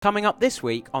Coming up this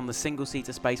week on the Single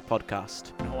Seater Space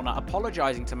podcast, Horner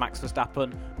apologising to Max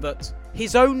Verstappen that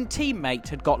his own teammate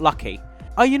had got lucky.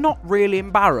 Are you not really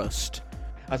embarrassed?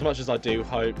 As much as I do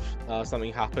hope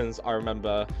something happens, I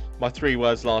remember my 3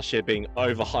 words last year being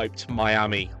overhyped,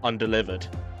 Miami, undelivered.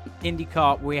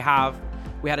 Indycar, we had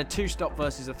a 2-stop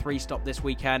versus a 3-stop this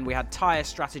weekend. We had tyre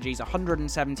strategies,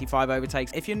 175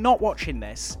 overtakes. If you're not watching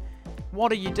this,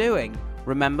 what are you doing?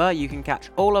 Remember, you can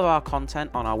catch all of our content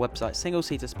on our website,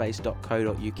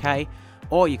 singleseaterspace.co.uk,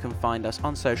 or you can find us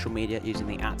on social media using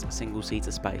the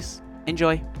 @SingleSeaterSpace.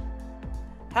 Enjoy!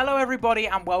 Hello everybody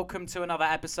and welcome to another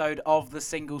episode of the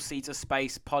Single Seater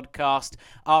Space podcast.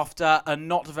 After a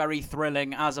not very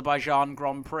thrilling Azerbaijan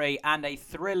Grand Prix and a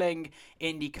thrilling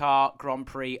Indycar Grand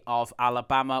Prix of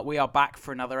Alabama, we are back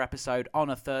for another episode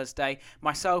on a Thursday.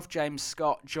 Myself, James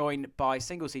Scott, joined by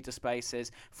Single Seater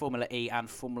Space's Formula E and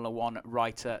Formula 1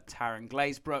 writer Taryn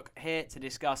Glazebrook, here to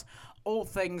discuss all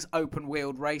things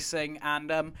open-wheeled racing.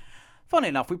 And funny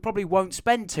enough, we probably won't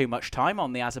spend too much time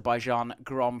on the Azerbaijan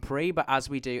Grand Prix, but as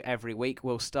we do every week,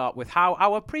 we'll start with how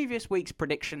our previous week's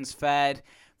predictions fared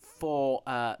for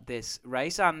this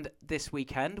race. And this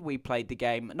weekend, we played the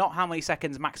game, not how many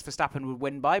seconds Max Verstappen would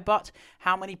win by, but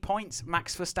how many points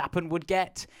Max Verstappen would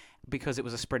get, because it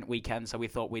was a sprint weekend, so we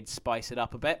thought we'd spice it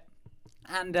up a bit.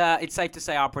 And it's safe to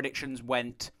say our predictions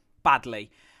went badly.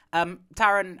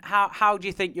 Taryn, how do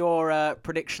you think your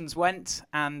predictions went?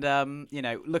 And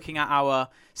looking at our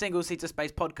Single Seater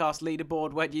Space podcast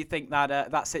leaderboard, where do you think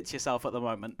that sits yourself at the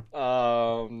moment?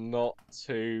 Not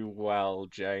too well,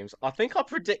 James. I think I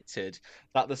predicted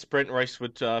that the sprint race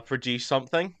would produce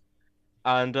something,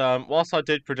 and whilst I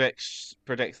did predict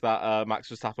that Max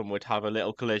Verstappen would have a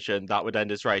little collision that would end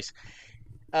his race,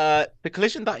 the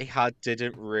collision that he had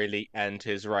didn't really end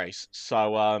his race.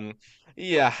 So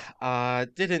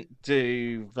didn't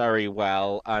do very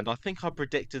well, and I think I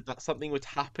predicted that something would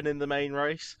happen in the main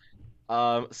race.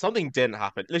 Something didn't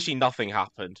happen. Literally nothing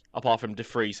happened, apart from De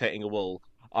Vries hitting a wall.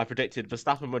 I predicted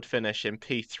Verstappen would finish in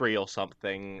P3 or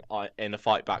something in a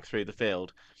fight back through the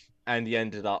field, and he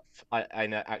ended up,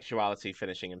 in actuality,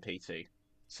 finishing in P2.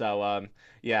 So,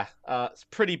 it's a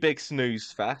pretty big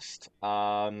snooze fest.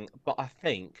 But I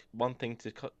think one thing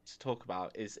to talk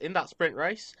about is in that sprint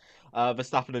race,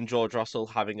 Verstappen and George Russell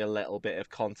having a little bit of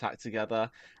contact together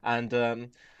and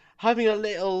having a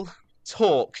little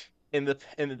talk in the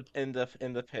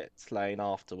pit lane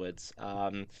afterwards.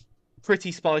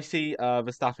 Pretty spicy.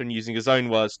 Verstappen using his own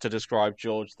words to describe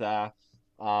George there.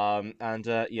 I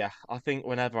think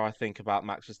whenever I think about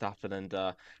Max Verstappen and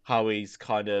how he's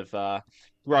kind of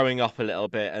growing up a little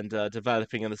bit and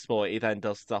developing in the sport, he then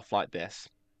does stuff like this.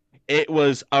 It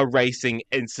was a racing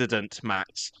incident,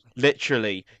 Max.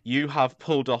 Literally, you have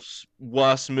pulled off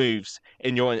worse moves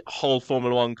in your whole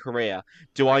Formula One career.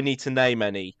 Do I need to name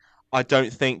any? I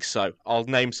don't think so. I'll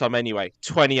name some anyway.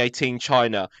 2018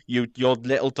 China, your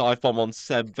little dive bomb on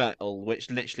Seb Vettel, which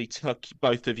literally took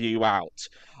both of you out.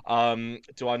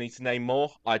 Do I need to name more?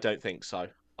 I don't think so.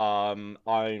 I'm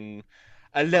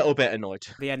a little bit annoyed.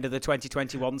 The end of the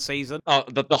 2021 season. Oh,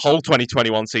 the whole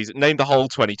 2021 season. Name the whole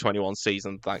 2021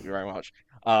 season. Thank you very much.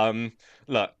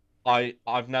 Look,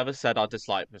 I've never said I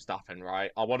dislike Verstappen,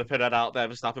 right? I want to put that out there.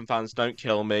 Verstappen fans, don't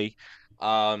kill me.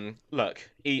 Look,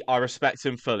 I respect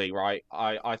him fully, right?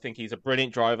 I think he's a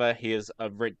brilliant driver. He is a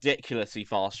ridiculously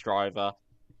fast driver.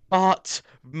 But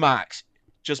Max,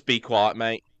 just be quiet,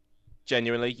 mate.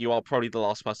 Genuinely, you are probably the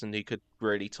last person who could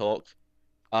really talk.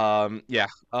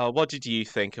 What did you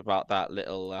think about that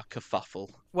little kerfuffle?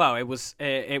 Well, it was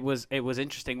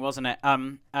interesting, wasn't it?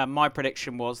 My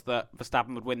prediction was that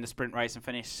Verstappen would win the sprint race and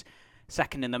finish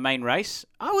second in the main race.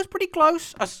 I was pretty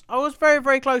close. I was very,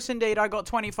 very close indeed. I got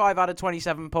 25 out of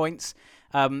 27 points,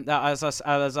 as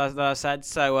I said.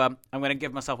 So I'm going to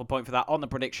give myself a point for that on the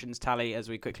predictions tally as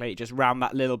we quickly just round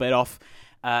that little bit off.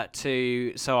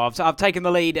 So I've taken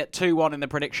the lead at 2-1 in the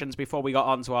predictions before we got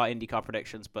on to our IndyCar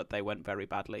predictions, but they went very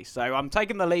badly. So I'm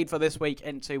taking the lead for this week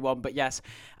in 2-1. But yes,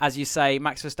 as you say,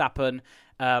 Max Verstappen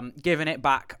giving it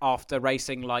back after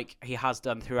racing like he has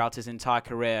done throughout his entire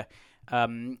career.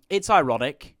 It's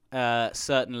ironic,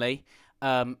 certainly.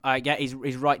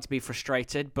 He's right to be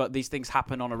frustrated, but these things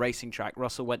happen on a racing track.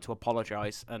 Russell went to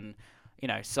apologise, and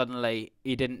suddenly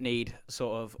he didn't need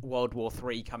sort of World War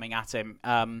III coming at him.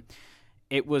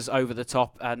 It was over the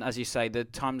top, and as you say, the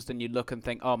times then you look and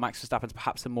think, oh, Max Verstappen's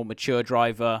perhaps the more mature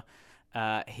driver.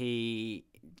 He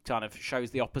kind of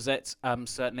shows the opposite.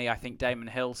 Certainly, I think Damon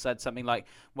Hill said something like,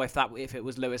 well, if it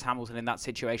was Lewis Hamilton in that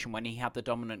situation when he had the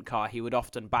dominant car, he would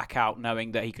often back out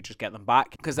knowing that he could just get them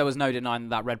back, because there was no denying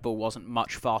that Red Bull wasn't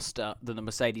much faster than the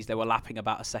Mercedes. They were lapping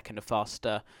about a second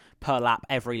faster per lap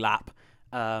every lap.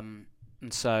 And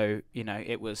so,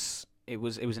 it was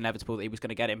inevitable that he was going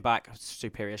to get him back.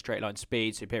 Superior straight line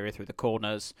speed, superior through the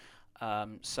corners.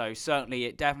 So certainly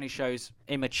it definitely shows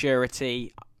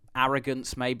immaturity,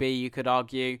 arrogance, maybe you could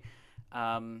argue.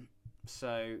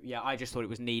 So yeah, I just thought it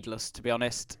was needless, to be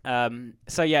honest.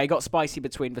 So yeah, it got spicy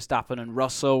between Verstappen and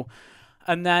Russell.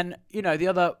 And then, the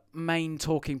other main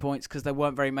talking points, because there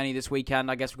weren't very many this weekend.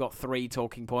 I guess we got 3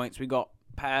 talking points. We got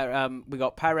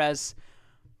Perez.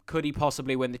 Could he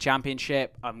possibly win the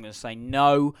championship? I'm going to say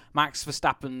no. Max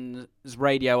Verstappen's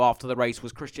radio after the race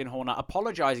was Christian Horner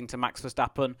apologising to Max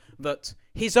Verstappen that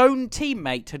his own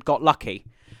teammate had got lucky.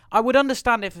 I would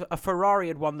understand if a Ferrari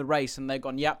had won the race and they'd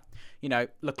gone, yep,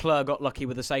 Leclerc got lucky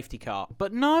with the safety car.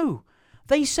 But no,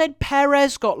 they said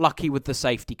Perez got lucky with the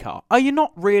safety car. Are you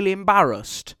not really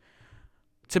embarrassed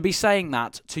to be saying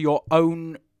that to your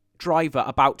own driver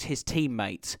about his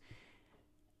teammate?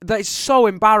 That is so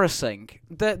embarrassing.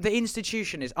 The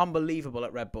institution is unbelievable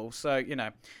at Red Bull. So,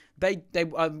 we're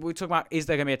talking about, is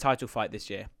there going to be a title fight this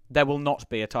year? There will not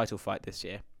be a title fight this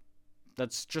year.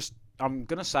 That's just, I'm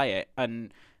going to say it,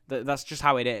 and that's just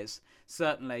how it is,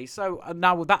 certainly. So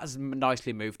now that has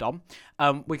nicely moved on.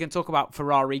 We can talk about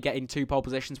Ferrari getting 2 pole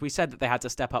positions. We said that they had to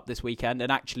step up this weekend,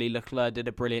 and actually Leclerc did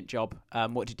a brilliant job.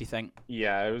 What did you think?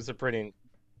 Yeah, it was a brilliant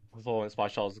performance by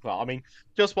Charles Leclerc. I mean,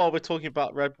 just while we're talking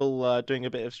about Red Bull doing a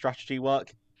bit of strategy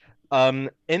work,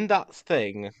 in that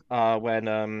thing, when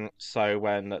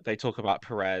they talk about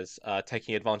Perez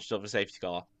taking advantage of a safety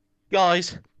car,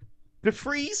 guys, De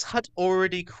Vries had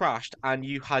already crashed and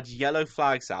you had yellow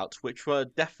flags out, which were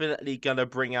definitely gonna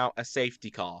bring out a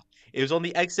safety car. It was on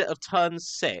the exit of turn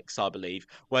 6, I believe,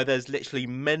 where there's literally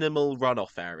minimal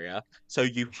runoff area, so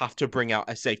you have to bring out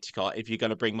a safety car if you're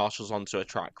gonna bring marshals onto a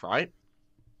track, right?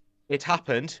 It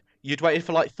happened. You'd waited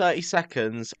for like 30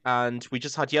 seconds and we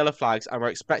just had yellow flags and we're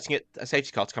expecting a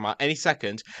safety car to come out any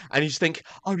second. And you just think,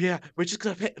 oh yeah, we're just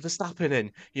going to pit Verstappen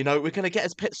in. We're going to get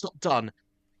his pit stop done.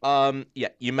 Yeah,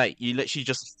 you literally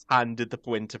just handed the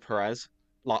win to Perez.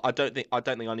 Like, I don't think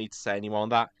I need to say any more on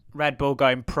that. Red Bull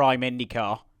going prime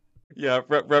Indycar. Yeah,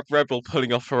 Red Bull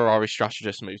pulling off Ferrari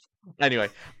strategist move. Anyway,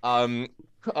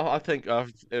 I think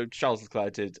Charles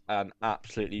Leclerc did an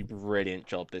absolutely brilliant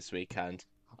job this weekend.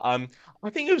 I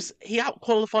think he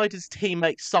outqualified his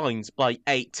teammate Sainz by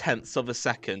 8/10 of a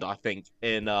second. I think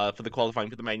in for the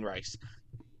qualifying for the main race.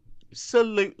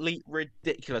 Absolutely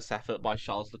ridiculous effort by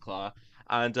Charles Leclerc.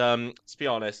 And to be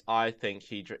honest, I think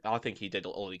he did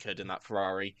all he could in that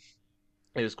Ferrari.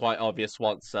 It was quite obvious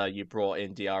once you brought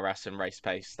in DRS and race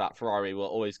pace that Ferrari were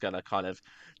always going to kind of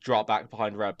drop back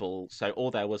behind Red Bull. So all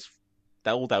there was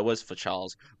for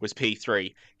Charles was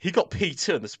P3. He got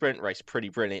P2 in the sprint race pretty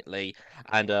brilliantly,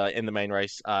 and in the main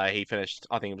race, he finished,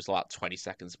 I think it was about 20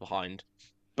 seconds behind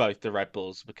both the Red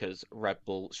Bulls because Red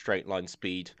Bull straight line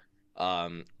speed,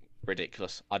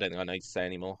 ridiculous. I don't think I need to say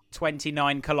anymore.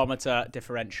 29-kilometer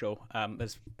differential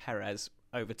as Perez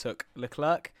overtook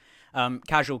Leclerc.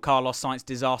 Casual Carlos Sainz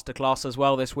disaster class as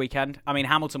well this weekend. I mean,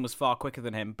 Hamilton was far quicker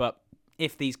than him, but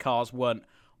if these cars weren't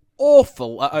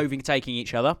awful at overtaking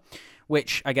each other,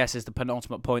 which I guess is the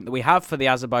penultimate point that we have for the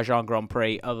Azerbaijan Grand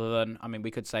Prix, other than, I mean, we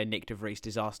could say Nick De Vries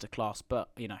disaster class, but,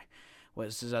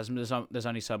 there's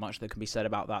only so much that can be said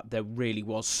about that. There really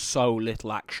was so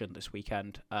little action this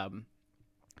weekend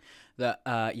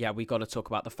that we got to talk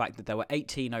about the fact that there were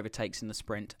 18 overtakes in the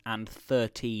sprint and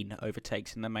 13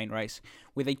 overtakes in the main race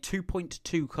with a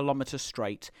 2.2 kilometer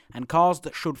straight and cars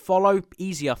that should follow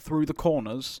easier through the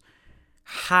corners.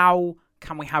 How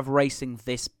can we have racing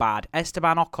this bad?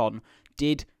 Esteban Ocon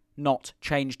did not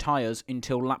change tyres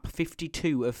until lap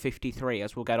 52 of 53,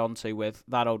 as we'll get onto with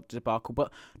that old debacle,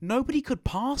 but nobody could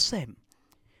pass him.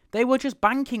 They were just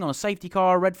banking on a safety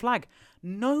car or a red flag.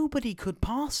 Nobody could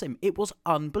pass him. It was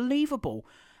unbelievable.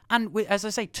 And as I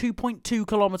say, 2.2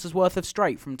 kilometres worth of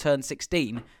straight from turn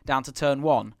 16 down to turn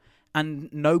 1. And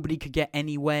nobody could get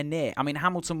anywhere near. I mean,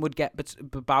 Hamilton would get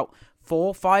about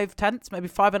 4-5 tenths, maybe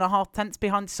 5.5 tenths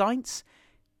behind Sainz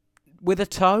with a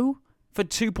tow for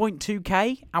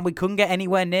 2.2k, and we couldn't get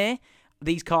anywhere near.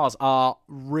 These cars are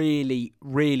really,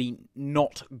 really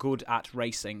not good at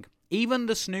racing. Even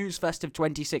the snooze fest of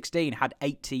 2016 had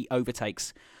 80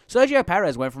 overtakes. Sergio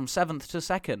Perez went from 7th to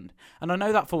 2nd. And I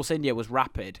know that Force India was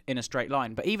rapid in a straight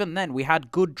line, but even then we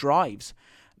had good drives.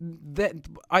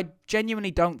 I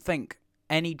genuinely don't think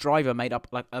any driver made up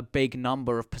like a big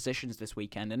number of positions this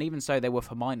weekend, and even so, they were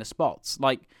for minor spots.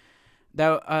 Like,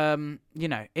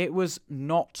 it was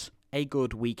not a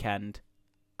good weekend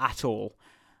at all.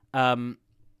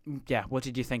 What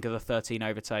did you think of the 13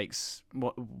 overtakes?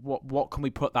 What can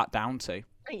we put that down to? I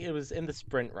think it was in the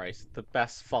sprint race. The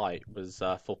best fight was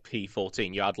for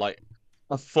P14. You had like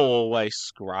a four-way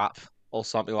scrap or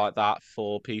something like that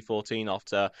for P14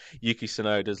 after Yuki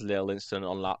Tsunoda's little incident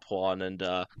on lap one, and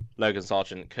Logan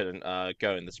Sargent couldn't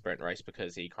go in the sprint race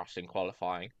because he crashed in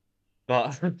qualifying.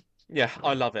 But yeah,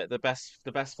 I love it. The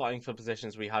best fighting for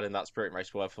positions we had in that sprint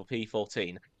race were for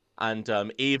P14, and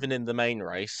even in the main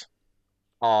race,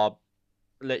 our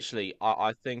literally,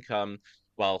 I think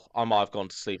well, I might have gone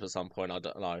to sleep at some point, I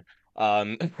don't know.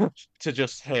 Um to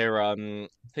just hear I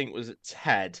think it was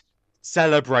Ted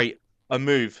celebrate a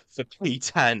move for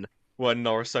P10 when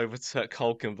Norris overtook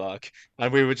Hulkenberg,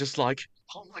 and we were just like,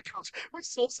 oh my God, we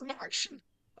saw some action.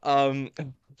 Um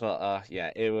but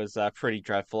yeah, it was pretty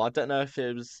dreadful. I don't know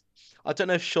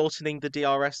if shortening the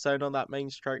DRS zone on that main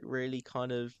straight really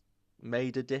kind of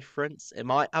made a difference. It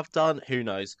might have done, who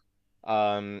knows.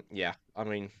 Yeah, I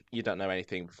mean, you don't know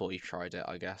anything before you've tried it,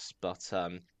 I guess, but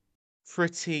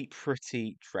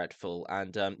pretty dreadful.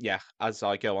 And yeah, as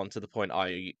I go on to the point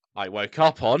I woke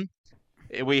up on,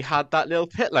 we had that little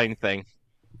pit lane thing.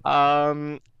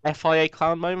 FIA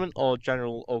clown moment or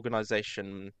general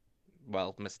organization,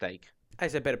 well, mistake.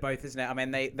 It's a bit of both, isn't it? I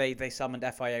mean, they summoned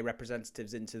FIA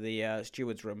representatives into the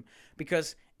stewards room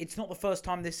because it's not the first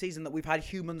time this season that we've had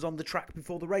humans on the track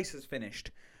before the race has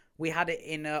finished. We had it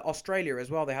in Australia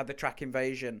as well. They had the track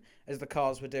invasion as the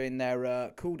cars were doing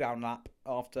their cool-down lap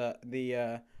after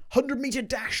the 100-meter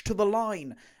dash to the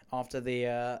line after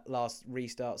the last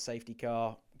restart safety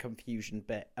car confusion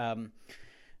bit.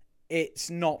 It's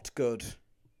not good.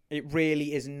 It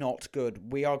really is not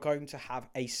good. We are going to have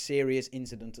a serious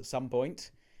incident at some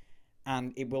point,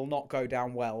 and it will not go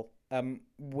down well.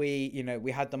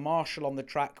 We had the marshal on the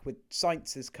track with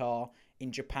Sainz's car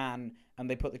in Japan, and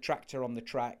they put the tractor on the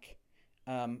track.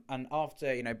 And after,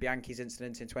 Bianchi's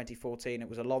incident in 2014, it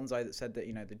was Alonso that said that,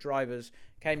 the drivers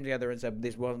came together and said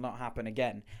this will not happen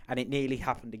again. And it nearly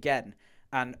happened again.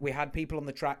 And we had people on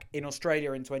the track in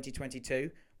Australia in 2022.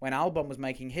 When Albon was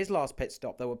making his last pit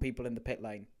stop, there were people in the pit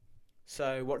lane.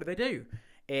 So what did they do?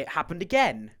 It happened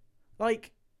again.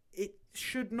 It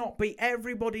should not be.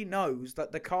 Everybody knows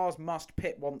that the cars must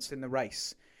pit once in the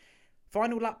race.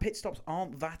 Final lap pit stops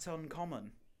aren't that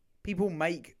uncommon. People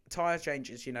make tyre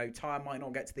changes, tyre might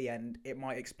not get to the end. It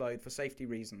might explode for safety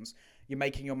reasons. You're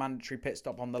making your mandatory pit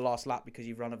stop on the last lap because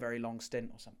you've run a very long stint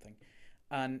or something.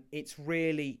 And it's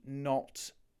really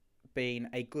not been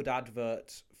a good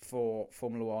advert for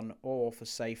Formula One or for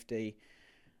safety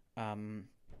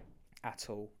at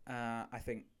all. I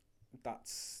think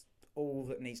that's all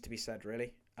that needs to be said,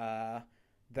 really.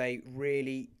 They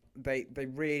really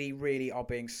are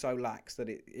being so lax that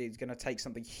it's going to take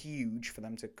something huge for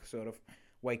them to sort of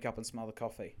wake up and smell the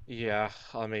coffee. Yeah,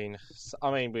 we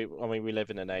live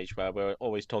in an age where we're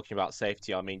always talking about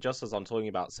safety. I mean, just as I'm talking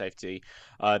about safety,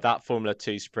 that Formula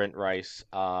 2 sprint race,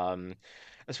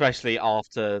 especially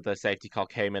after the safety car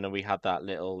came in and we had that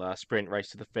little sprint race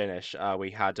to the finish,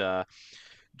 we had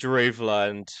Deruvla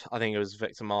and I think it was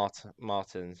Victor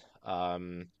Martin.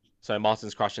 So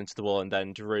Martin's crashed into the wall, and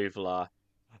then Deruvla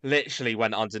literally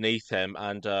went underneath him,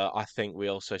 and I think we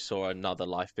also saw another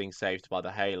life being saved by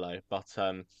the halo. But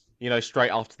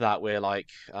straight after that,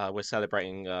 we're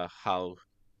celebrating how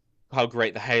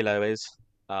great the halo is.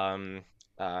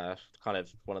 Kind of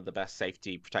one of the best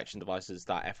safety protection devices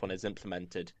that F1 has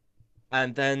implemented,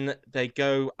 and then they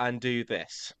go and do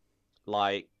this.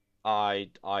 Like I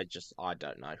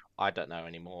don't know. I don't know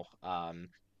anymore.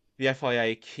 The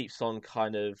FIA keeps on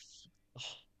kind of.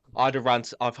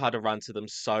 I've had a rant to them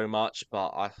so much,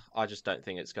 but I just don't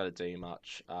think it's going to do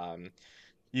much.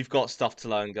 You've got stuff to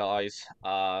learn, guys.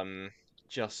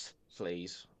 Just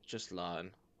please, just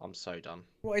learn. I'm so done.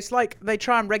 Well, it's like they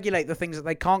try and regulate the things that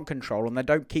they can't control, and they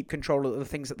don't keep control of the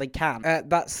things that they can.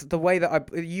 That's the way that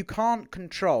you can't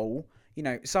control.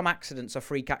 Some accidents are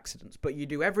freak accidents, but you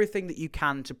do everything that you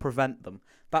can to prevent them.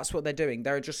 That's what they're doing.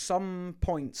 There are just some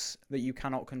points that you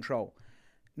cannot control.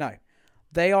 No,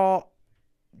 they are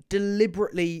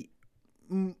deliberately,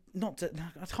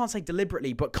 I can't say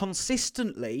deliberately, but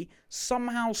consistently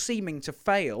somehow seeming to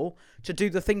fail to do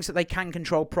the things that they can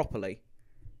control properly.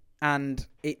 And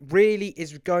it really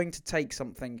is going to take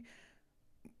something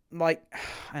like,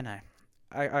 I know,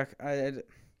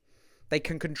 they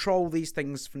can control these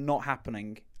things from not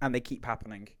happening, and they keep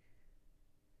happening.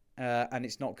 And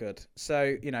it's not good.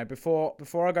 So,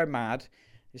 before I go mad,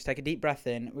 just take a deep breath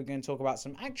in. We're going to talk about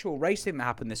some actual racing that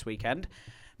happened this weekend,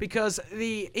 because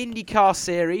the Indycar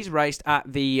series raced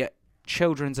at the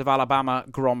Children's of Alabama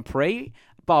Grand Prix,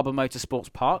 Barber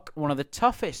Motorsports Park, one of the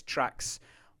toughest tracks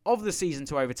of the season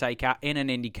to overtake at in an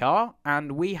Indycar,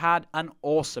 and we had an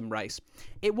awesome race.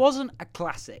 It wasn't a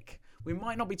classic. We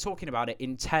might not be talking about it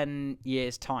in 10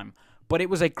 years' time, But it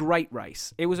was a great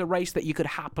race. It was a race that you could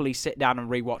happily sit down and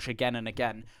rewatch again and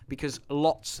again because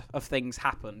lots of things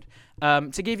happened.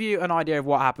 To give you an idea of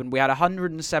what happened, we had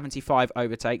 175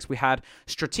 overtakes. We had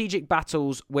strategic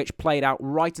battles which played out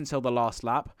right until the last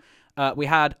lap. We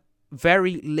had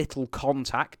very little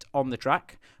contact on the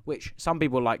track, which some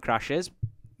people like crashes.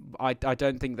 I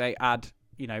don't think they add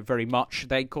very much.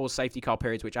 They cause safety car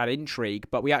periods which add intrigue,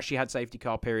 but we actually had safety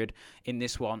car period in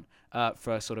this one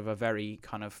for sort of a very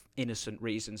kind of innocent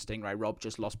reason. Stingray Rob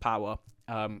just lost power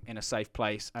in a safe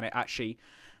place, and it actually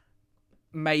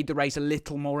made the race a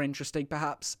little more interesting,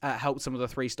 perhaps. Helped some of the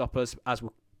three stoppers, as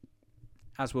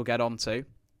we'll get on to.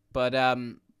 But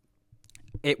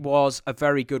it was a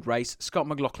very good race. Scott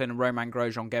McLaughlin and Romain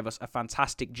Grosjean gave us a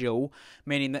fantastic duel,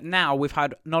 meaning that now we've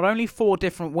had not only 4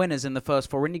 different winners in the first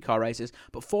 4 IndyCar races,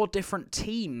 but 4 different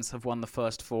teams have won the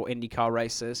first 4 IndyCar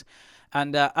races.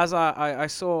 And as I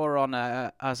saw on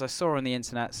the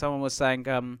internet, someone was saying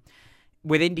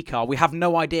with IndyCar, we have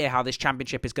no idea how this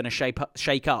championship is going to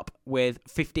shake up with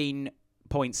 15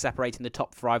 points separating the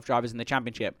top 5 drivers in the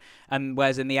championship. And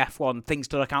whereas in the F1, things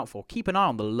to look out for. Keep an eye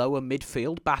on the lower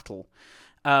midfield battle.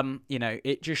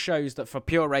 It just shows that for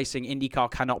pure racing, IndyCar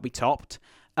cannot be topped.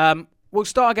 We'll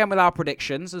start again with our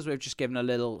predictions, as we've just given a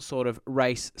little sort of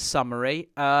race summary.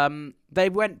 They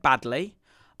went badly.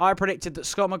 I predicted that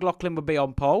Scott McLaughlin would be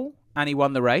on pole, and he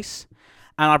won the race.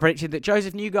 And I predicted that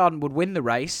Joseph Newgarden would win the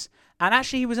race. And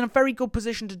actually, he was in a very good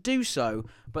position to do so.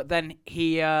 But then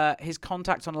his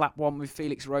contact on lap 1 with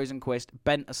Felix Rosenqvist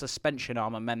bent a suspension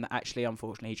arm and meant that actually,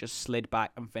 unfortunately, he just slid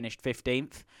back and finished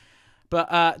 15th. But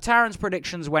Taron's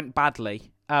predictions went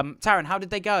badly. Taron, how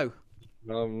did they go?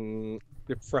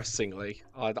 Depressingly.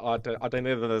 I don't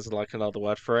know that there's like another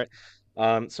word for it.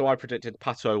 So I predicted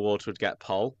Pato O'Ward would get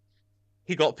pole.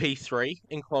 He got P3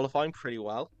 in qualifying pretty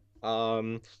well.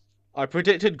 I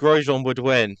predicted Grosjean would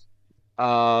win.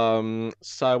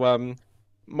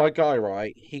 My guy,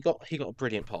 right, he got a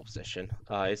brilliant pole position.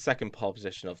 His second pole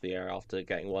position of the year after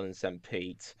getting 1 in St.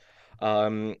 Pete.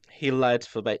 He led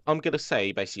for I'm gonna say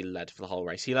he basically led for the whole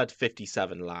race. He led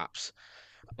 57 laps.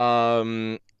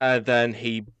 And then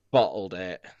he bottled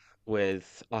it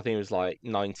with, I think it was like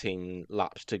 19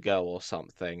 laps to go or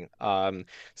something.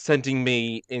 Sending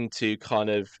me into kind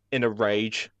of in a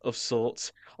rage of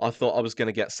sorts. I thought I was going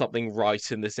to get something right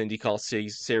in this IndyCar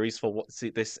series for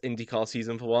this IndyCar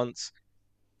season for once.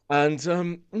 And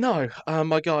no,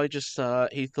 my guy just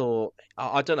he thought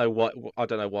I don't know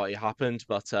what happened,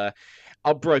 but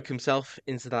outbroke himself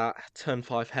into that turn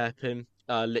 5 hairpin,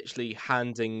 literally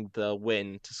handing the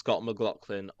win to Scott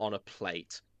McLaughlin on a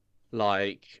plate.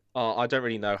 Like I don't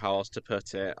really know how else to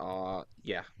put it.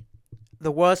 Yeah.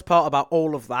 The worst part about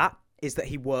all of that is that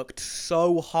he worked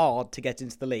so hard to get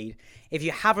into the lead. If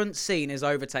you haven't seen his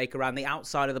overtake around the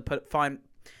outside of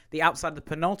the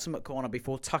penultimate corner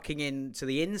before tucking in to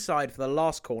the inside for the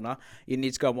last corner, you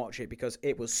need to go and watch it because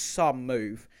it was some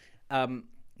move.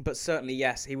 But certainly,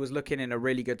 yes, he was looking in a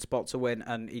really good spot to win,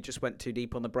 and he just went too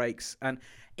deep on the brakes. And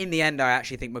in the end, I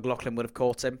actually think McLaughlin would have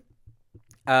caught him.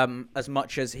 As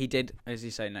much as he did, as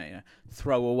you say,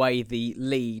 throw away the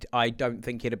lead, I don't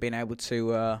think he'd have been able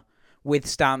to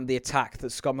withstand the attack that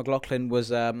Scott McLaughlin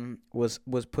was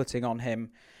putting on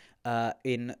him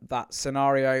in that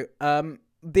scenario.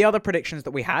 The other predictions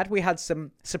that we had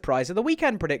some surprise of the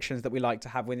weekend predictions that we like to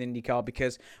have with IndyCar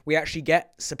because we actually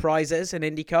get surprises in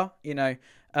IndyCar.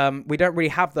 We don't really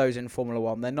have those in Formula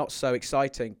One. They're not so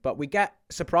exciting, but we get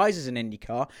surprises in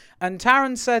IndyCar. And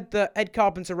Taron said that Ed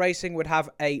Carpenter Racing would have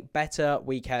a better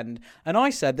weekend. And I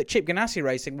said that Chip Ganassi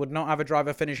Racing would not have a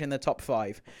driver finish in the top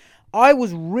 5. I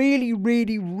was really,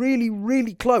 really, really,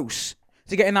 really close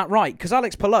to getting that right because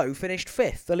Alex Palou finished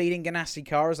 5th, the leading Ganassi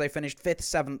car, as they finished 5th,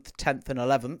 7th, 10th and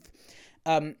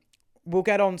 11th. We'll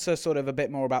get on to sort of a bit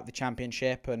more about the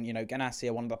championship and, Ganassi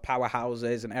are one of the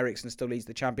powerhouses and Ericsson still leads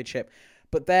the championship.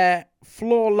 But their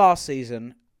flaw last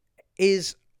season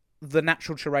is the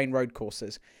natural terrain road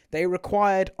courses. They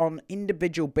required on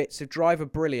individual bits of driver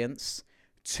brilliance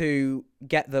to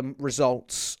get them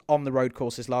results on the road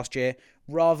courses last year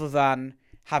rather than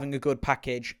having a good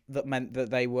package that meant that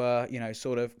they were,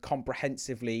 sort of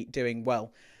comprehensively doing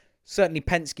well. Certainly,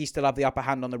 Penske still have the upper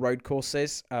hand on the road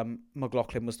courses.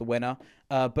 McLaughlin was the winner.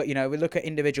 But, we look at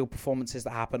individual performances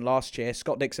that happened last year.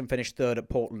 Scott Dixon finished 3rd at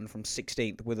Portland from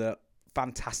 16th with a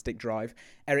fantastic drive.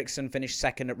 Ericsson finished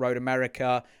 2nd at Road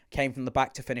America, came from the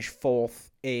back to finish 4th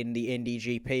in the Indy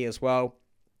GP as well.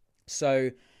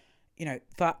 So,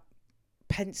 that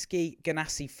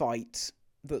Penske-Ganassi fight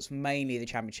that's mainly the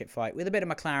championship fight, with a bit of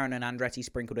McLaren and Andretti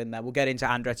sprinkled in there. We'll get into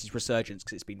Andretti's resurgence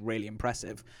because it's been really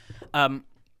impressive.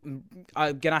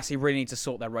 Ganassi really need to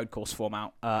sort their road course form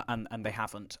out, and they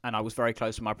haven't. And I was very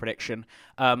close with my prediction.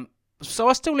 So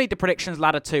I still lead the predictions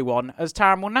ladder 2-1, as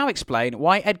Taran will now explain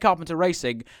why Ed Carpenter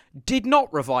Racing did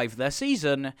not revive their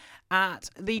season at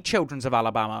the Children's of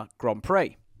Alabama Grand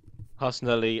Prix.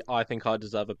 Personally, I think I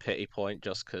deserve a pity point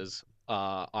just because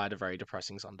I had a very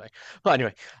depressing Sunday. But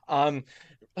anyway, um,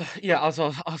 yeah,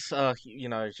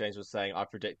 James was saying, I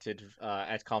predicted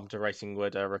Ed Carpenter Racing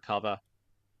would recover.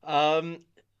 Um,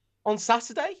 on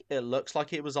Saturday, it looks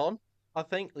like it was on. I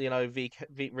think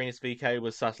Rinus VK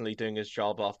was certainly doing his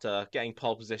job after getting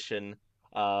pole position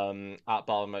at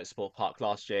Barber Motorsport Park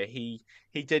last year. He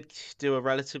did do a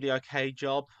relatively okay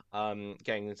job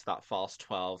getting into that fast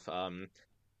 12.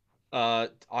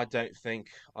 I don't think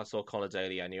I saw Connor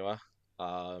Daly anywhere.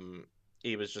 Um,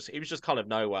 he was just kind of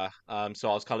nowhere. So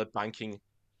I was kind of banking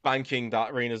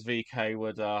that Rinus VK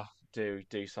would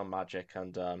do some magic,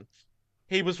 and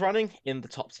he was running in the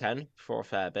top 10 for a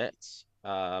fair bit.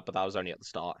 But that was only at the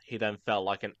start. He then fell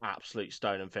like an absolute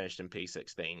stone and finished in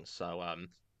P16. So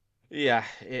yeah,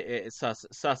 it's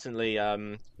certainly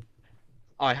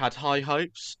I had high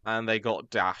hopes and they got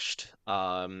dashed.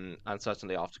 And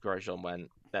certainly after Grosjean went,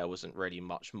 there wasn't really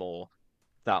much more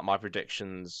that my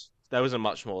predictions. There wasn't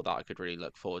much more that I could really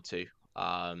look forward to.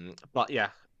 But yeah,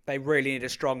 They really need a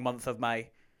strong month of May.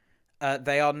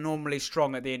 They are normally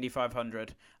strong at the Indy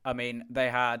 500. I mean, they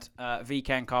had VK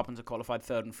and Carpenter qualified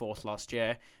third and fourth last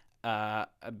year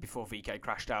before VK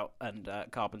crashed out and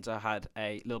Carpenter had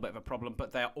a little bit of a problem,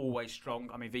 but they're always strong.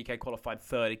 I mean, VK qualified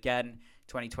third again,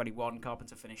 2021.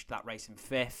 Carpenter finished that race in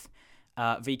fifth.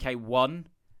 VK won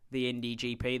the Indy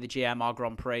GP, the GMR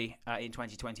Grand Prix in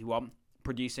 2021,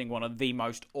 producing one of the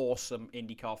most awesome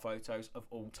IndyCar photos of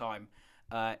all time.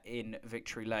 In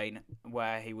Victory Lane,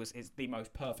 where it's the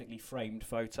most perfectly framed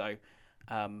photo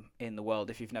in the world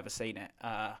if you've never seen it.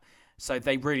 So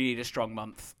they really need a strong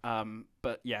month.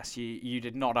 But yes, you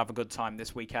did not have a good time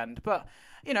this weekend. But,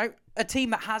 a team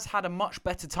that has had a much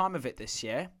better time of it this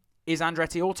year is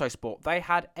Andretti Autosport. They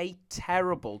had a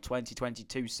terrible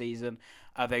 2022 season.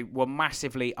 They were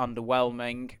massively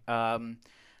underwhelming.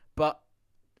 But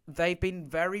they've been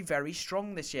very, very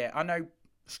strong this year. I know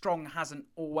strong hasn't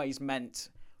always meant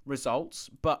results,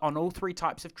 but on all three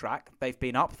types of track, they've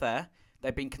been up there,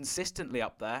 they've been consistently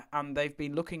up there, and they've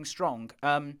been looking strong.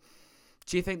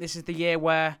 Do you think this is the year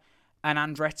where an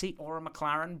Andretti or a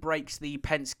McLaren breaks the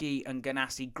Penske and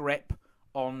Ganassi grip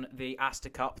on the Astor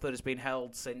Cup that has been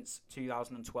held since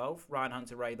 2012? Ryan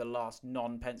Hunter-Reay, the last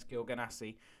non-Penske or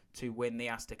Ganassi to win the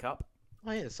Astor Cup.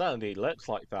 Oh, yeah, it certainly looks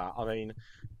like that. I mean,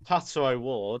 Pato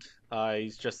O'Ward,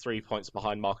 he's just 3 points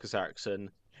behind Marcus Ericsson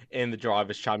in the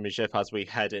Drivers' Championship as we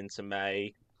head into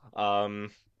May. Um,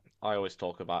 I always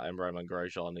talk about him, Roman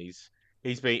Grosjean.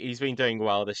 He's been doing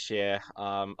well this year.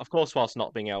 Of course, whilst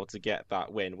not being able to get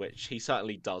that win, which he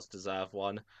certainly does deserve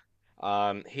one.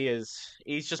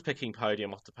 He's just picking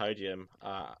podium after podium.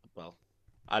 Well,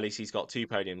 at least he's got two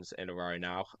podiums in a row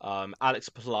now. Alex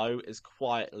Palou is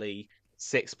quietly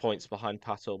 6 points behind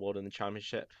Pato O'Ward in the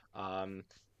championship.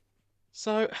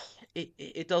 So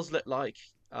it does look like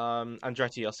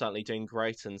Andretti are certainly doing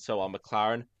great, and so are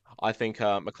McLaren. I think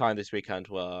McLaren this weekend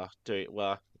were it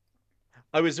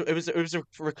was a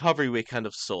recovery weekend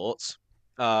of sorts,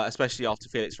 especially after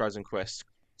Felix Rosenqvist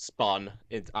spun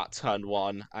at turn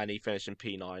one and he finished in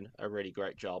P9. A really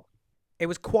great job. It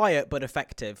was quiet but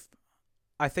effective.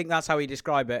 I think that's how we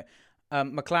describe it.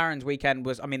 McLaren's weekend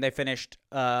was, they finished,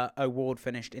 O'Ward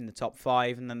finished in the top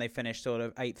five, and then they finished sort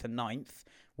of 8th and 9th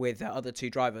with their other two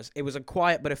drivers. It was a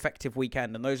quiet but effective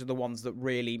weekend, and those are the ones that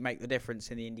really make the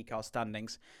difference in the IndyCar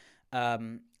standings.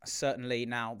 Certainly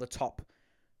now the top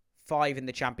five in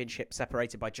the championship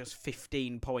separated by just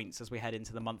 15 points as we head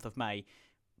into the month of May,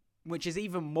 which is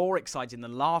even more exciting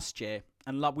than last year.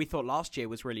 And we thought last year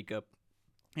was really good.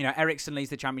 Ericsson leads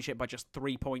the championship by just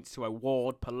 3 points to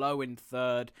O'Ward, Palou in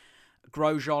third,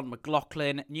 Grosjean,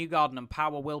 McLaughlin, Newgarden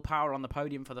and Will Power on the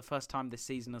podium for the first time this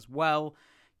season as well.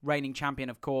 Reigning champion,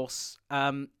 of course.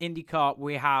 IndyCar,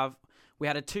 we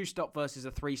had a 2-stop versus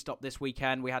a 3-stop this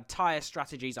weekend. We had tyre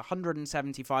strategies,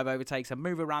 175 overtakes, a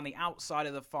move around the outside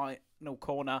of the final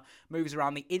corner, moves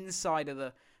around the inside of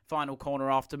the final corner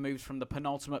after moves from the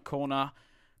penultimate corner.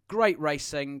 Great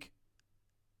racing.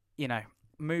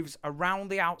 Moves around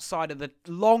the outside of the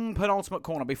long penultimate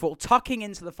corner before tucking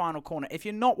into the final corner. If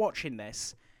you're not watching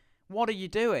this, what are you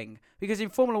doing? Because in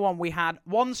Formula One, we had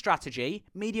one strategy,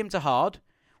 medium to hard.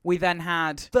 We then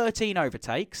had 13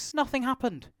 overtakes. Nothing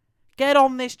happened. Get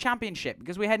on this championship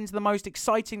because we head into the most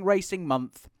exciting racing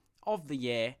month of the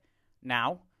year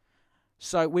now.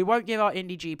 So we won't give our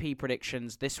Indy GP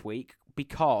predictions this week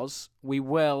because we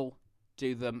will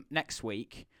do them next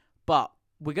week. But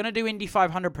we're going to do Indy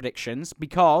 500 predictions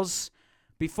because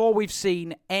before we've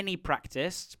seen any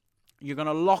practice, you're going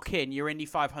to lock in your Indy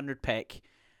 500 pick,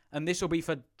 and this will be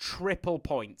for triple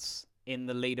points in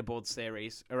the leaderboard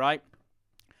series, all right?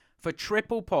 For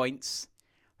triple points,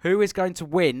 who is going to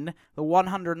win the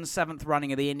 107th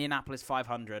running of the Indianapolis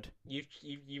 500? You've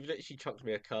literally chucked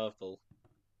me a curveball.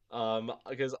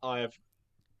 Because I have.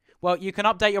 Well, you can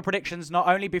update your predictions not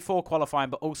only before qualifying,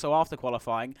 but also after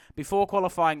qualifying. Before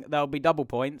qualifying, there'll be double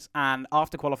points, and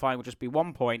after qualifying will just be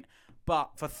 1 point.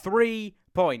 But for 3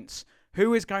 points,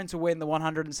 who is going to win the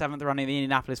 107th running of the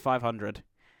Indianapolis 500?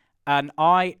 And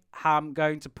I am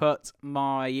going to put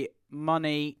my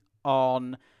money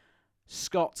on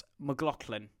Scott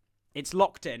McLaughlin. It's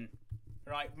locked in.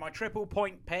 Right, my triple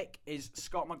point pick is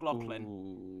Scott McLaughlin.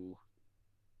 Ooh.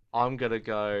 I'm going to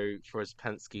go for his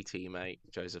Penske teammate,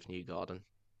 Joseph Newgarden.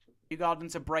 Newgarden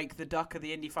to break the duck of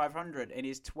the Indy 500 in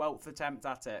his 12th attempt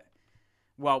at it.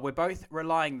 Well, we're both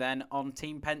relying then on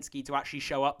Team Penske to actually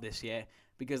show up this year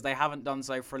because they haven't done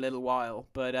so for a little while.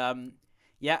 But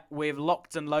yeah, we've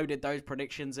locked and loaded those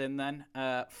predictions in then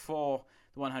for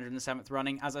the 107th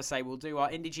running. As I say, we'll do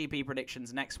our Indy GP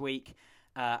predictions next week.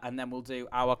 And then we'll do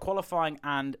our qualifying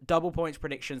and double points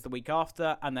predictions the week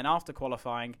after. And then after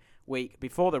qualifying week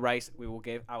before the race, we will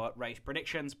give our race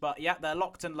predictions. But yeah, they're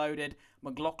locked and loaded.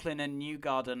 McLaughlin and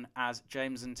Newgarden as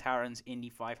James and Taryn's Indy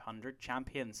 500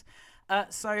 champions.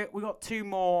 So we've got 2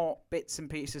 more bits and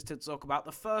pieces to talk about.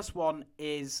 The first one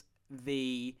is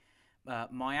the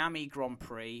Miami Grand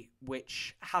Prix,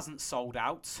 which hasn't sold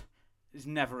out. It's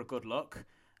never a good look.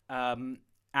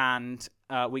 And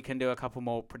we can do a couple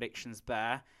more predictions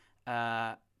there.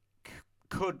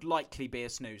 Could likely be a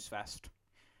snooze fest.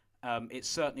 It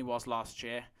certainly was last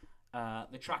year.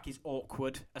 The track is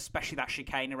awkward, especially that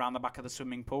chicane around the back of the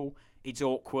swimming pool. It's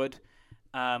awkward.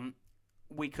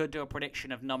 We could do a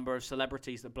prediction of number of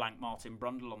celebrities that blank Martin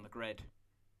Brundle on the grid.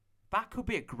 That could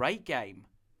be a great game.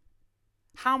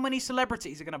 How many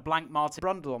celebrities are going to blank Martin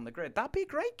Brundle on the grid? That'd be a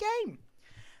great game.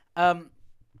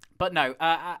 But no,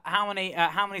 how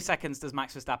many seconds does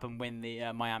Max Verstappen win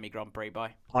the Miami Grand Prix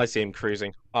by? I see him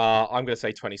cruising. I'm going to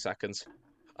say 20 seconds.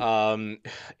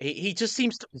 He just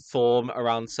seems to perform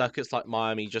around circuits like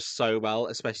Miami just so well,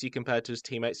 especially compared to his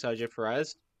teammate Sergio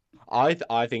Perez. I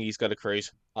think he's going to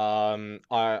cruise.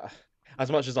 As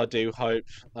much as I do hope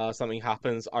something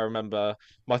happens, I remember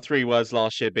my 3 words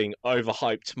last year being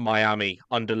overhyped Miami,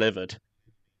 undelivered.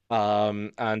 I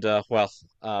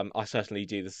certainly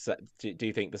do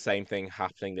think the same thing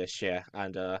happening this year,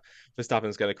 and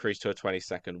Verstappen's going to cruise to a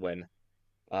 20-second win.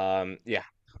 Yeah,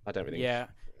 I don't really. Yeah.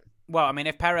 Well, I mean,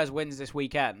 if Perez wins this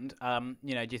weekend, do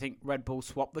you think Red Bull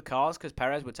swap the cars because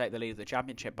Perez would take the lead of the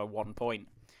championship by 1 point?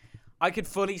 I could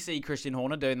fully see Christian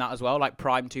Horner doing that as well, like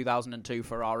prime 2002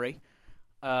 Ferrari.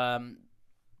 But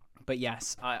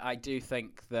yes, I do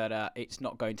think that it's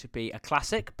not going to be a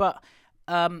classic, but.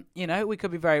 We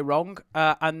could be very wrong.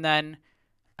 And then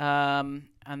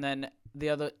the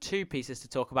other 2 pieces to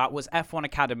talk about was F1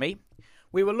 Academy.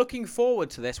 We were looking forward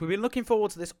to this. We've been looking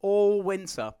forward to this all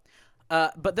winter.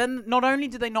 But then not only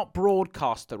did they not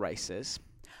broadcast the races,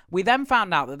 we then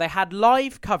found out that they had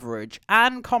live coverage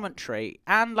and commentary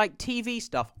and like TV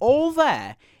stuff all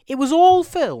there. It was all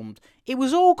filmed. It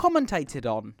was all commentated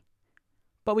on.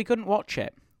 But we couldn't watch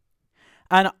it.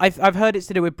 And I've heard it's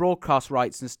to do with broadcast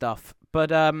rights and stuff,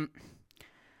 but I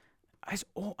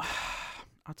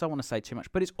don't want to say too much,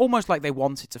 but it's almost like they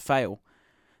wanted to fail.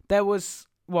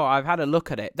 I've had a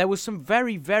look at it. There was some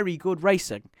very, very good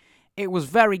racing. It was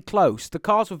very close. The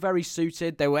cars were very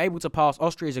suited. They were able to pass.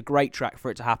 Austria is a great track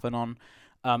for it to happen on.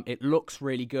 It looks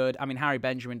really good. I mean, Harry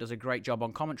Benjamin does a great job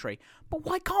on commentary. But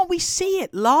why can't we see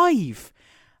it live?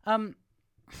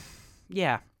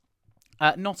 Yeah.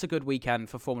 Not a good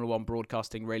weekend for Formula 1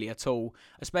 broadcasting, really, at all.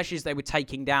 Especially as they were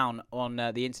taking down on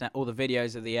the internet all the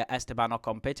videos of the Esteban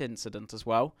Ocon pit incident as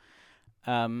well.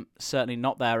 Certainly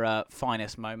not their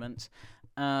finest moment.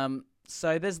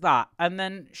 So there's that. And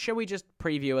then, shall we just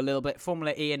preview a little bit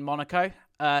Formula E in Monaco?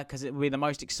 Because it will be the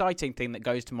most exciting thing that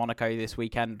goes to Monaco this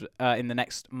weekend in the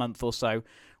next month or so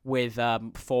with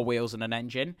 4 wheels and an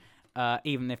engine,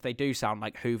 even if they do sound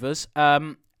like Hoovers.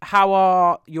 How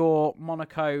are your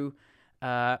Monaco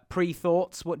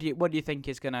pre-thoughts? What do you think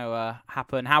is going to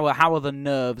happen? How are the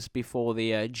nerves before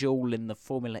the duel in the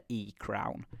Formula E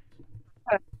crown?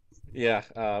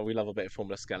 Yeah, we love a bit of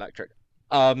Formula Ski Electric.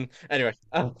 Anyway,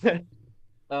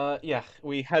 yeah,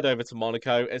 we head over to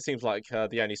Monaco. It seems like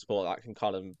the only sport that can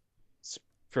kind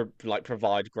of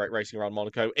provide great racing around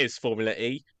Monaco is Formula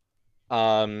E.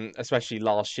 Especially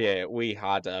last year, we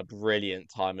had a brilliant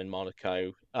time in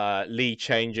Monaco. Lead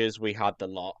changes, we had the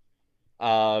lot.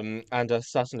 And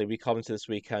Certainly we come into this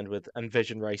weekend with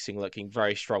Envision Racing looking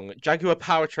very strong. Jaguar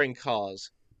powertrain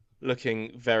cars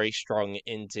looking very strong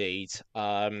indeed.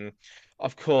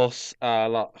 Of course,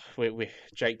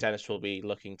 Jake Dennis will be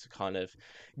looking to kind of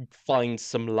find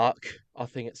some luck. I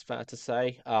think it's fair to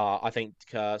say. I think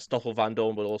Stoffel Van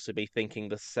Dorn will also be thinking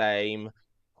the same.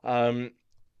 Um,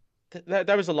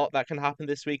 there is a lot that can happen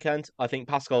this weekend. I think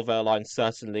Pascal Wehrlein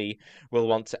certainly will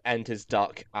want to end his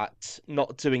duck at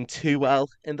not doing too well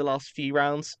in the last few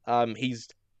rounds.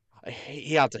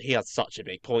 He had such a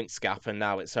big points gap, and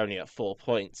now it's only at 4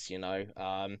 points.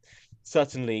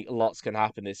 Certainly lots can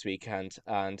happen this weekend,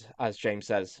 and as James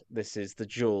says, this is the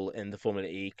jewel in the Formula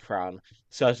E crown.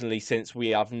 Certainly, since we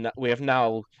have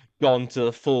now gone to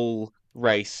the full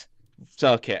race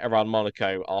circuit around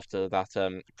Monaco after that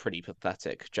pretty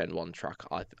pathetic Gen 1 track.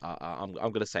 I'm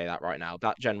gonna say that right now.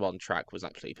 That Gen 1 track was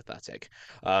actually pathetic.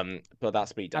 But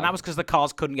that's me And done. that was because the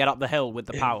cars couldn't get up the hill with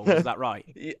the power. Was that right?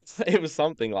 It was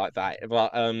something like that.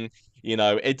 But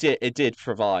it did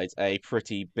provide a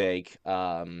pretty big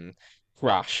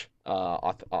crash.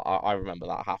 I remember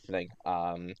that happening.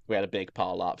 We had a big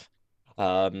pile up.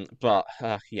 But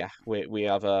Yeah, we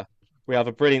have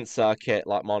a brilliant circuit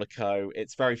like Monaco.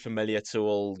 It's very familiar to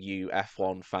all you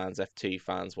F1 fans, F2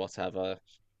 fans, whatever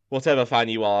fan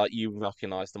you are. You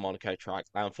recognise the Monaco track.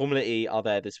 And Formula E are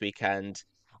there this weekend,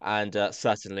 and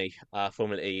certainly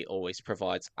Formula E always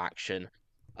provides action.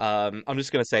 I'm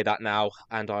just going to say that now,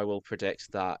 and I will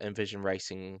predict that Envision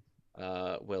Racing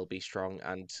will be strong,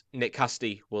 and Nick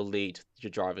Cassidy will lead the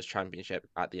Drivers' Championship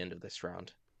at the end of this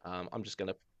round. I'm just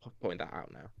going to point that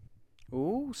out now.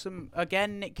 Ooh,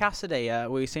 Nick Cassidy.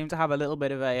 We seem to have a little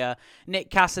bit of a Nick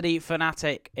Cassidy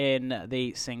fanatic in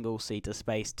the single-seater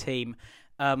space team.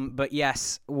 But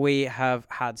yes, we have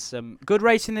had some good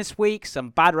racing this week, some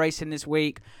bad racing this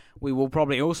week. We will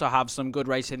probably also have some good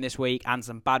racing this week and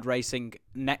some bad racing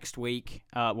next week.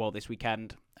 This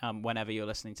weekend, whenever you're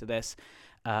listening to this.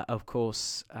 Of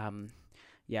course,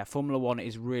 Formula One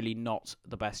is really not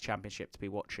the best championship to be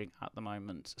watching at the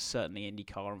moment. Certainly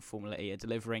Indycar and Formula E are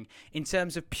delivering. In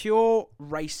terms of pure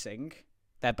racing,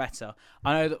 they're better.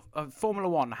 I know that Formula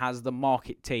One has the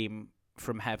market team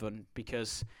from heaven,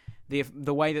 because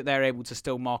the way that they're able to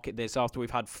still market this after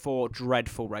we've had 4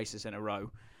 dreadful races in a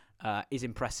row is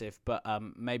impressive. But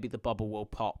maybe the bubble will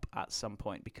pop at some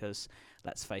point, because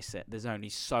let's face it, there's only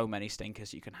so many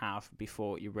stinkers you can have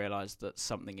before you realise that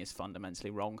something is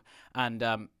fundamentally wrong. And,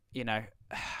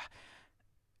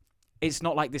 it's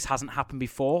not like this hasn't happened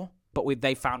before, but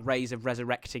they found ways of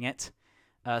resurrecting it.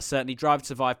 Certainly Drive to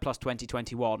Survive plus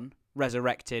 2021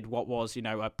 resurrected what was,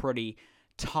 a pretty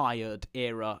tired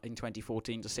era in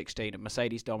 2014 to 16 of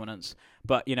Mercedes dominance.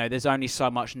 But there's only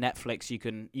so much Netflix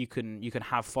you can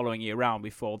have following you around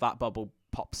before that bubble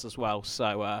pops as well.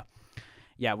 So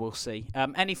we'll see.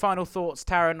 Any final thoughts,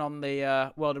 Taron, on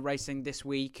the world of racing this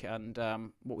week and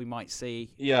what we might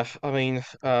see? Yeah, I mean,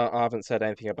 I haven't said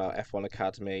anything about F1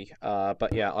 Academy,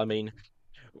 but yeah, I mean,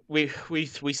 we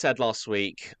said last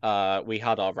week, we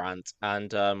had our rant,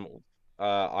 and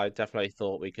I definitely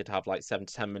thought we could have like 7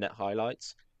 to 10 minute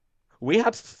highlights. We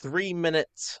had 3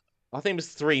 minutes, I think it was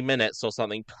 3 minutes or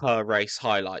something per race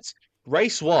highlights.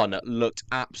 Race one looked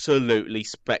absolutely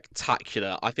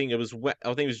spectacular. I think it was wet. I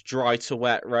think it was dry to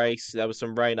wet race. There was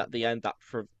some rain at the end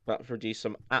that produced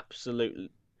some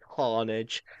absolute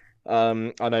carnage.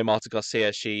 I know Marta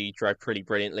Garcia, she drove pretty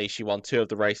brilliantly. She won 2 of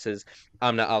the races.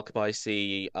 Amna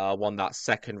Alkabaisi won that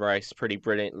second race pretty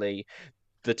brilliantly.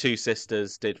 The two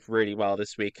sisters did really well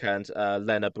this weekend.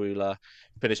 Lena Bula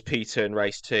finished P2 in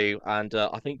race 2, and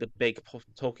I think the big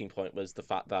talking point was the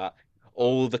fact that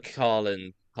all the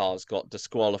Carlin cars got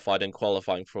disqualified in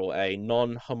qualifying for a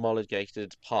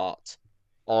non-homologated part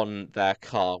on their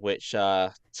car, which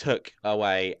took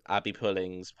away Abby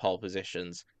Pulling's pole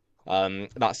positions.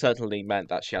 That certainly meant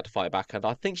that she had to fight back, and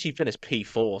I think she finished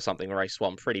P4 or something in race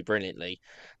 1 pretty brilliantly.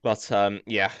 But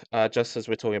just as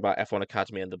we're talking about F1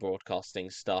 Academy and the broadcasting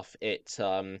stuff, it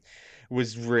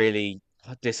was really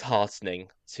disheartening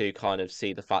to kind of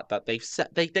see the fact that they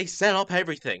set up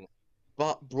everything,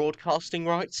 but broadcasting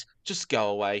rights just go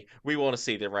away. We want to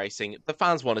see the racing. The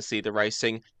fans want to see the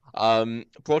racing.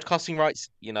 Broadcasting rights,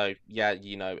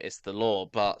 it's the law,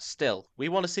 but still, we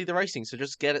want to see the racing, so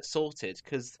just get it sorted,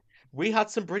 because we had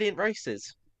some brilliant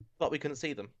races, but we couldn't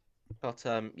see them. But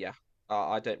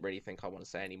I don't really think I want to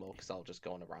say anymore, because I'll just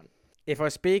go on a rant. If I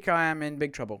speak, I am in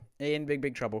big trouble. In big,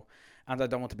 big trouble. And I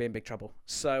don't want to be in big trouble.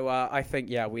 So I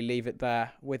think, we leave it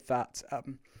there with that.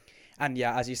 And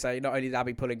yeah, as you say, not only did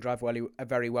Abby Pulling drive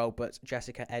very well, but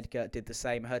Jessica Edgar did the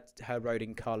same. Her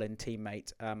Rodin Carlin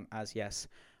teammate, as yes,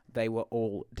 they were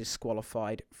all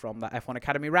disqualified from that F1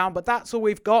 Academy round. But that's all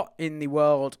we've got in the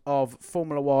world of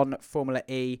Formula One, Formula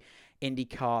E,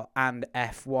 IndyCar, and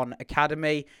F1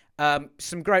 Academy.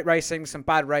 Some great racing, some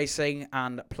bad racing,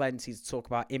 and plenty to talk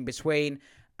about in between.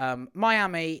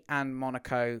 Miami and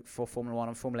Monaco for Formula 1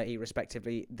 and Formula E,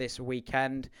 respectively, this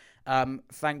weekend.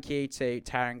 Thank you to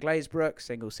Taryn Glazebrook,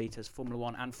 Single Seaters Formula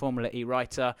 1 and Formula E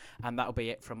writer. And that'll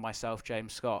be it from myself,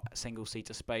 James Scott, Single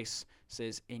Seater Space's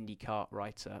IndyCar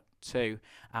writer too.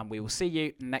 And we will see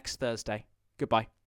you next Thursday. Goodbye.